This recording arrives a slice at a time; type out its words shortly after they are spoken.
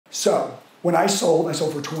So when I sold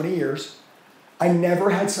for 20 years. I never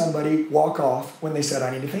had somebody walk off when they said, I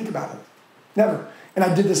need to think about it. Never. And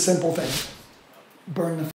I did this simple thing.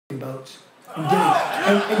 Burn the f***ing boats. And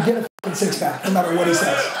get a f***ing six-pack, no matter what he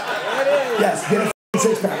says. Yes, get a f***ing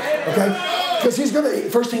six-pack, okay? Because he's going to,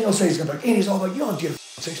 first thing he'll say, he's going to be like, Andy's all like, you don't have to get a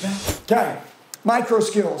f***ing six-pack. Okay, micro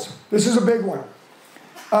skills. This is a big one.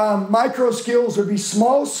 Micro skills would be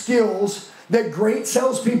small skills that great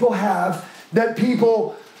salespeople have that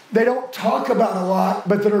people, they don't talk about a lot,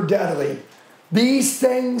 but that are deadly. These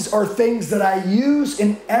things are things that I use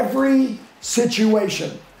in every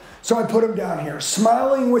situation. So I put them down here.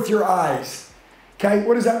 Smiling with your eyes. Okay,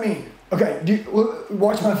 what does that mean? Okay,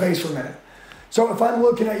 watch my face for a minute. So if I'm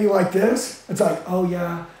looking at you like this, it's like, oh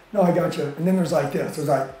yeah, no, I got you. And then there's like this. There's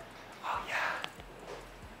like, oh yeah.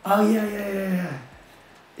 Oh yeah.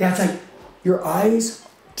 Yeah, it's like your eyes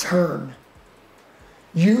turn.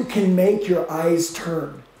 You can make your eyes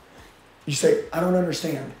turn. You say, I don't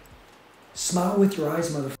understand. Smile with your eyes,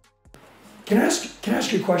 motherfucker. Can I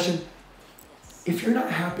ask you a question? If you're not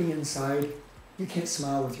happy inside, you can't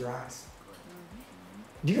smile with your eyes.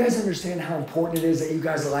 Do you guys understand how important it is that you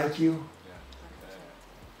guys like you?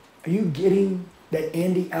 Are you getting that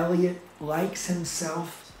Andy Elliott likes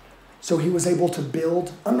himself so he was able to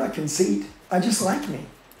build? I'm not conceit. I just like me.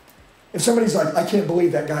 If somebody's like, I can't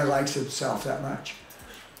believe that guy likes himself that much.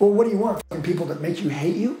 Well, what do you want? People that make you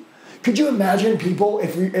hate you? Could you imagine people,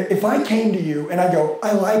 if I came to you and I go,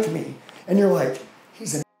 I like me, and you're like,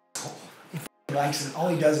 he's an asshole. He likes it. All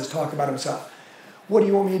he does is talk about himself. What do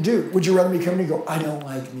you want me to do? Would you rather me come to you and go, I don't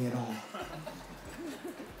like me at all?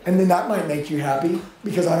 And then that might make you happy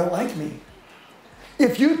because I don't like me.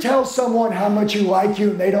 If you tell someone how much you like you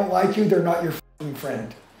and they don't like you, they're not your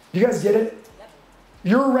friend. You guys get it?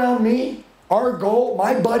 You're around me, our goal,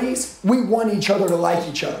 my buddies, we want each other to like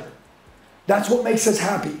each other. That's what makes us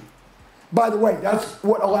happy. By the way, that's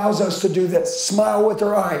what allows us to do this. Smile with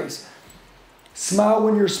our eyes. Smile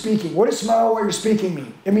when you're speaking. What does smile while you're speaking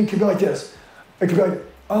mean? I mean, it could be like this. It could be like,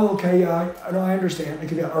 oh, okay, yeah, I understand. It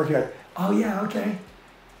could be like, okay, oh, yeah, okay.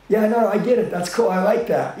 Yeah, no, I get it. That's cool. I like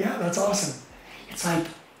that. Yeah, that's awesome. It's like,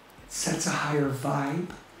 it sets a higher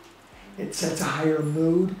vibe. It sets a higher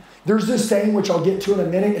mood. There's this thing, which I'll get to in a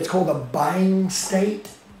minute. It's called a buying state.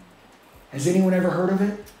 Has anyone ever heard of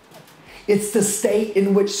it? It's the state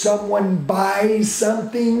in which someone buys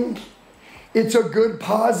something. It's a good,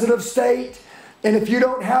 positive state. And if you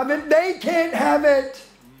don't have it, they can't have it.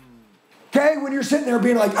 Okay? When you're sitting there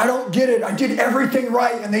being like, I don't get it. I did everything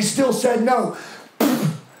right. And they still said no.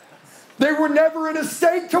 They were never in a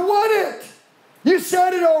state to want it. You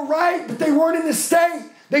said it all right, but they weren't in the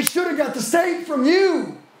state. They should have got the state from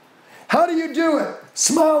you. How do you do it?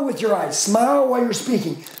 Smile with your eyes. Smile while you're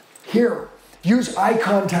speaking. Here, use eye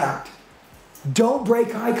contact. Don't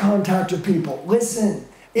break eye contact with people. Listen,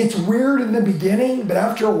 it's weird in the beginning, but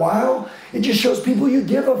after a while, it just shows people you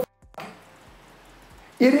give a f***.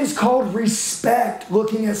 It is called respect,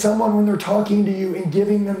 looking at someone when they're talking to you and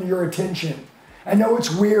giving them your attention. I know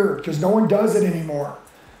it's weird because no one does it anymore.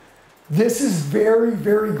 This is very,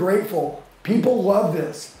 very grateful. People love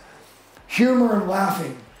this. Humor and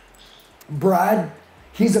laughing. Brad,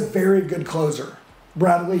 he's a very good closer.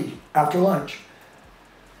 Brad Lee, after lunch.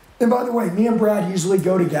 And by the way, me and Brad usually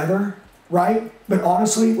go together, right? But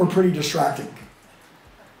honestly, we're pretty distracting.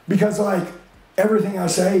 Because like everything I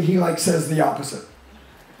say, he like says the opposite.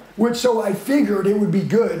 Which so I figured it would be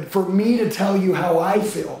good for me to tell you how I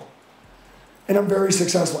feel. And I'm very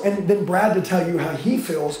successful. And then Brad to tell you how he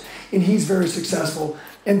feels, and he's very successful.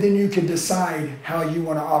 And then you can decide how you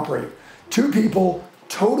want to operate. Two people,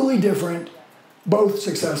 totally different, both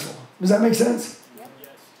successful. Does that make sense? Yep.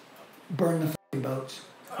 Burn the f***ing boats.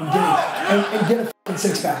 And get a f***ing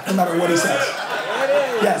six-pack, no matter what he says.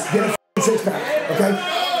 Yes, get a f***ing six-pack,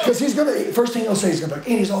 okay? Because he's going to, first thing he'll say, he's going to be like,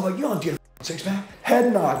 Andy's all like, you don't have to get a f***ing six-pack.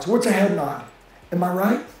 Head nods. What's a head nod? Am I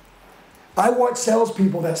right? I watch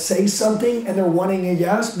salespeople that say something and they're wanting a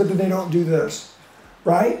yes, but then they don't do this,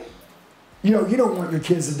 right? You know, you don't want your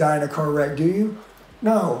kids to die in a car wreck, do you?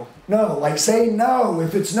 No. Like say no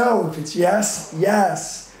if it's no. If it's yes,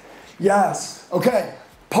 yes, yes. Okay,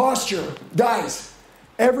 posture. Guys,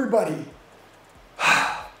 everybody,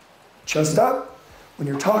 chest up. When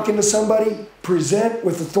you're talking to somebody, present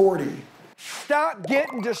with authority. Stop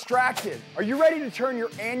getting distracted. Are you ready to turn your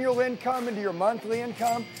annual income into your monthly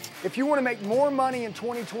income? If you want to make more money in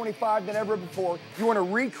 2025 than ever before, you want to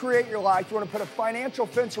recreate your life, you want to put a financial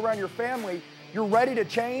fence around your family, you're ready to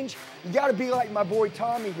change, you got to be like my boy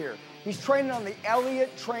Tommy here. He's training on the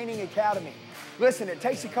Elliott Training Academy. Listen, it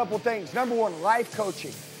takes a couple things. Number one, life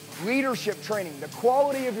coaching, leadership training. The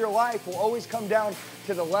quality of your life will always come down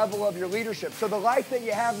to the level of your leadership. So the life that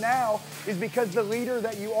you have now is because the leader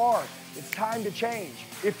that you are. It's time to change.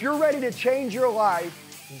 If you're ready to change your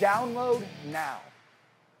life, download now.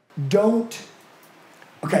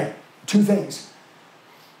 Okay, two things.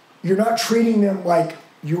 You're not treating them like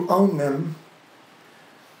you own them,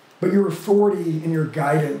 but your authority and your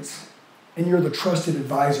guidance, and you're the trusted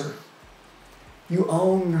advisor. You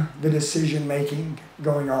own the decision-making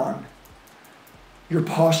going on. Your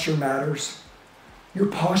posture matters. Your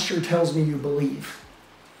posture tells me you believe.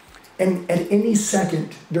 And at any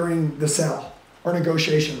second during the sale or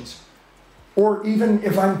negotiations, or even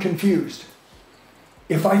if I'm confused,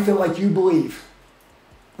 if I feel like you believe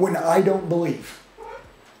when I don't believe,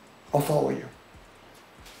 I'll follow you.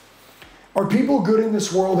 Are people good in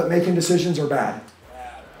this world at making decisions or bad?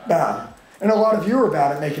 Bad. And a lot of you are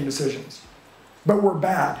bad at making decisions. But we're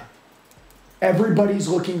bad. Everybody's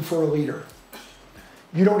looking for a leader.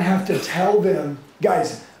 You don't have to tell them.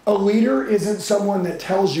 Guys, a leader isn't someone that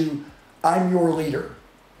tells you, I'm your leader.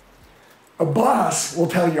 A boss will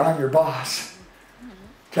tell you, I'm your boss.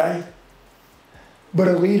 Okay? But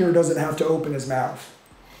a leader doesn't have to open his mouth.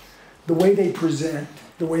 The way they present,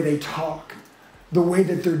 the way they talk, the way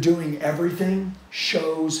that they're doing everything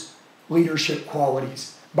shows leadership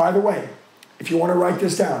qualities. By the way, if you want to write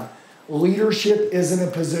this down, leadership isn't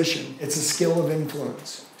a position. It's a skill of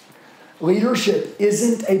influence. Leadership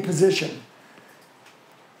isn't a position.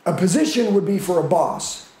 A position would be for a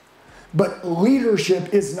boss. But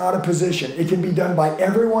leadership is not a position. It can be done by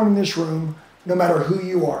everyone in this room, no matter who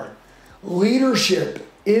you are. Leadership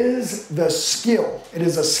is the skill. It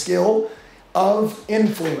is a skill of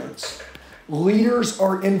influence. Leaders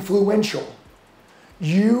are influential.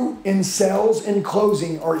 You in sales and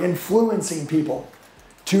closing are influencing people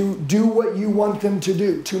to do what you want them to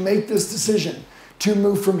do, to make this decision, to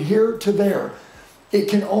move from here to there. It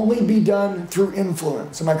can only be done through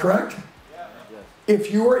influence. Am I correct? Yeah.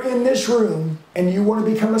 If you are in this room and you want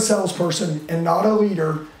to become a salesperson and not a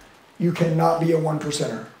leader, you cannot be a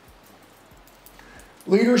 1%er.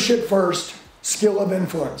 Leadership first, skill of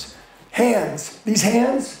influence. Hands. These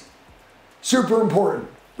hands, super important.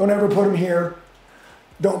 Don't ever put them here.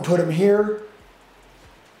 Don't put them here.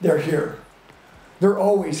 They're here. They're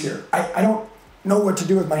always here. I don't know what to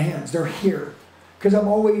do with my hands. They're here. Because I'm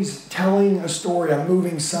always telling a story. I'm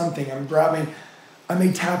moving something. I'm grabbing. I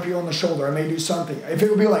may tap you on the shoulder. I may do something. If it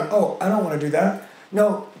would be like, oh, I don't want to do that.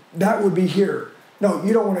 No, that would be here. No,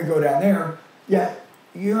 you don't want to go down there. Yeah,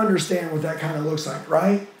 you understand what that kind of looks like,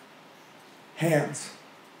 right? Hands.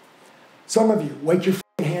 Some of you, wake your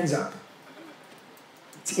hands up.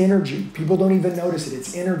 It's energy. People don't even notice it.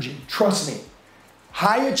 It's energy. Trust me.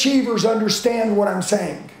 High achievers understand what I'm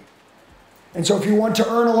saying. And so if you want to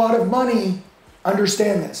earn a lot of money,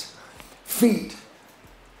 understand this. Feet.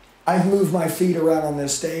 I've moved my feet around on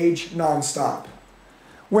this stage nonstop.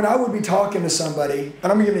 When I would be talking to somebody,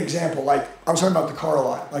 and I'm going to give you an example, like I was talking about the car a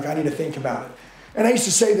lot, like I need to think about it. And I used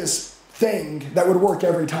to say this thing that would work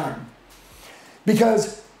every time.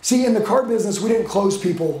 Because, see, in the car business, we didn't close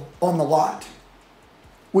people on the lot.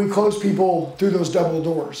 We closed people through those double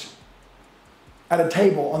doors at a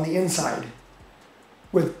table on the inside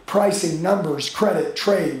with pricing, numbers, credit,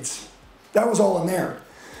 trades. That was all in there.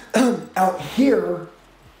 Out here,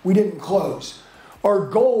 we didn't close. Our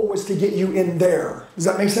goal was to get you in there. Does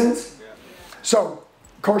that make sense? Yeah. So,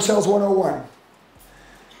 Car Sales 101.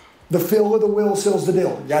 The feel of the wheel seals the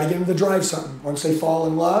deal. You got to get them to drive something. Once they fall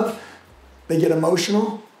in love, they get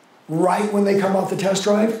emotional. Right when they come off the test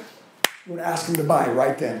drive, you want to ask them to buy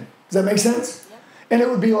right then. Does that make sense? Yeah. And it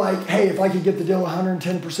would be like, hey, if I could get the deal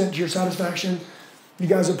 110% to your satisfaction, you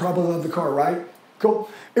guys would probably love the car, right? Cool.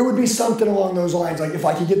 It would be something along those lines. Like, if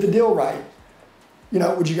I could get the deal right, you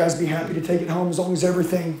know, would you guys be happy to take it home as long as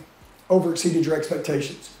everything over-exceeded your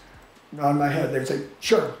expectations? On my head, they would say,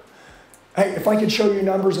 sure. Hey, if I could show you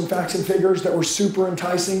numbers and facts and figures that were super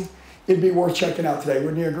enticing, it'd be worth checking out today.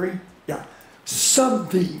 Wouldn't you agree? Yeah.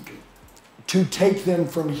 Something to take them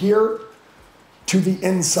from here to the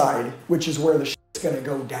inside, which is where the shit's going to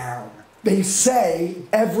go down. They say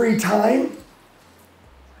every time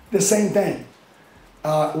the same thing.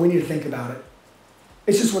 We need to think about it.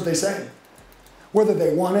 It's just what they say. Whether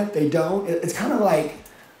they want it, they don't. It's kind of like,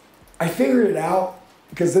 I figured it out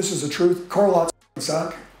because this is the truth. Car lots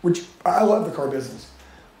suck, which I love the car business.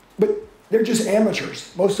 But they're just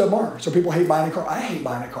amateurs. Most of them are. So people hate buying a car. I hate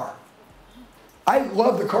buying a car. I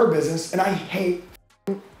love the car business and I hate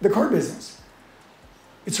the car business.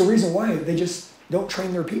 It's the reason why they just don't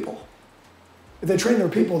train their people. If they train their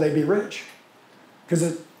people, they'd be rich.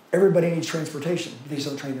 Because everybody needs transportation. They just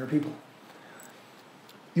don't train their people.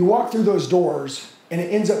 You walk through those doors and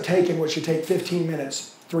it ends up taking what should take 15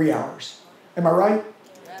 minutes, 3 hours. Am I right?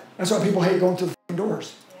 That's why people hate going through the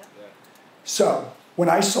doors. So when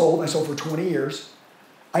I sold for 20 years.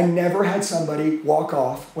 I never had somebody walk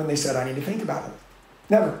off when they said, I need to think about it.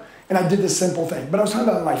 Never. And I did this simple thing. But I was talking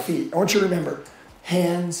about my feet. I want you to remember,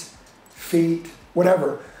 hands, feet,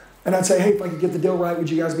 whatever. And I'd say, hey, if I could get the deal right, would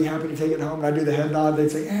you guys be happy to take it home? And I'd do the head nod. They'd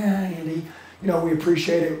say, Andy, we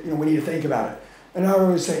appreciate it. We need to think about it. And I would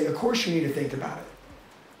always say, of course you need to think about it.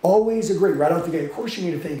 Always agree right out the gate. Of course you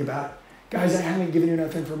need to think about it. Guys, I haven't given you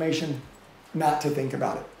enough information not to think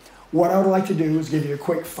about it. What I would like to do is give you a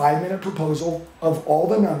quick 5-minute proposal of all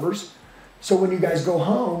the numbers. So when you guys go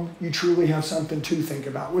home, you truly have something to think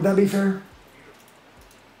about. Would that be fair?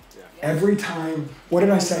 Yeah. Every time, what did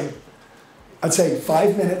I say? I'd say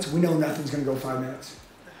 5 minutes. We know nothing's going to go 5 minutes.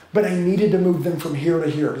 But I needed to move them from here to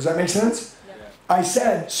here. Does that make sense? Yeah. I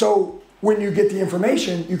said, so when you get the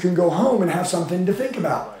information, you can go home and have something to think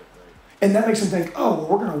about. And that makes them think, oh, well,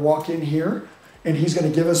 we're going to walk in here and he's going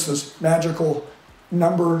to give us this magical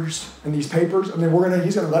numbers and these papers, and then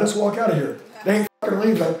he's gonna let us walk out of here. They ain't gonna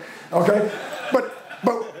leave them, okay?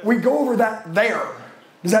 But we go over that there.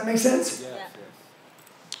 Does that make sense? Yeah.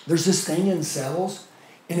 There's this thing in sales,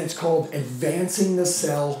 and it's called advancing the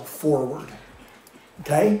sell forward.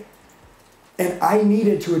 Okay? And I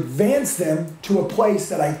needed to advance them to a place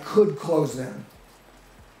that I could close them.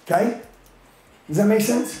 Okay? Does that make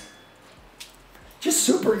sense? Just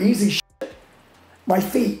super easy shit. My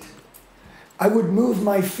feet. I would move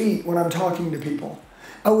my feet when I'm talking to people.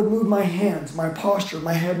 I would move my hands, my posture,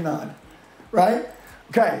 my head nod, right?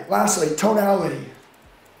 Okay, lastly, tonality.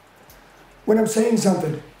 When I'm saying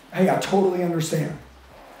something, hey, I totally understand.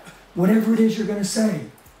 Whatever it is you're gonna say.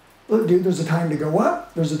 Look, dude, there's a time to go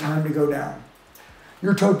up, there's a time to go down.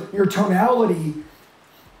 Your tonality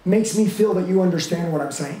makes me feel that you understand what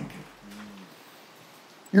I'm saying.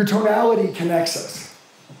 Your tonality connects us.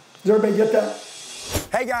 Does everybody get that?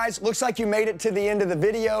 Hey guys, looks like you made it to the end of the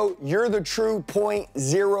video. You're the true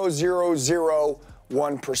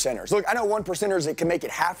 0.0001%ers. Look, I know 1%ers that can make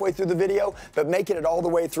it halfway through the video, but making it all the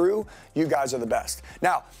way through, you guys are the best.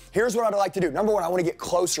 Now, here's what I'd like to do. Number one, I want to get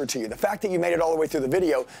closer to you. The fact that you made it all the way through the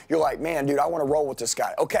video, you're like, man, dude, I want to roll with this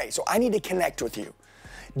guy. Okay, so I need to connect with you.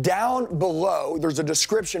 Down below, there's a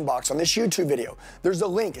description box on this YouTube video. There's a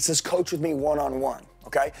link. It says Coach with Me one-on-one.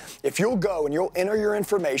 Okay? If you'll go and you'll enter your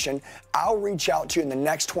information, I'll reach out to you in the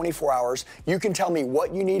next 24 hours. You can tell me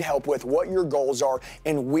what you need help with, what your goals are,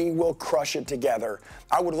 and we will crush it together.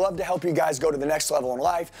 I would love to help you guys go to the next level in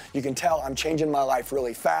life. You can tell I'm changing my life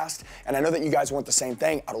really fast, and I know that you guys want the same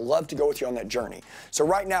thing. I'd love to go with you on that journey. So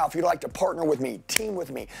right now, if you'd like to partner with me, team with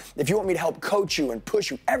me, if you want me to help coach you and push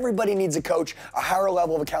you, everybody needs a coach, a higher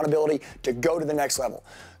level of accountability to go to the next level.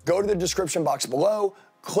 Go to the description box below.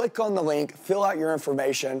 Click on the link, fill out your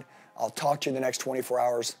information. I'll talk to you in the next 24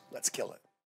 hours. Let's kill it.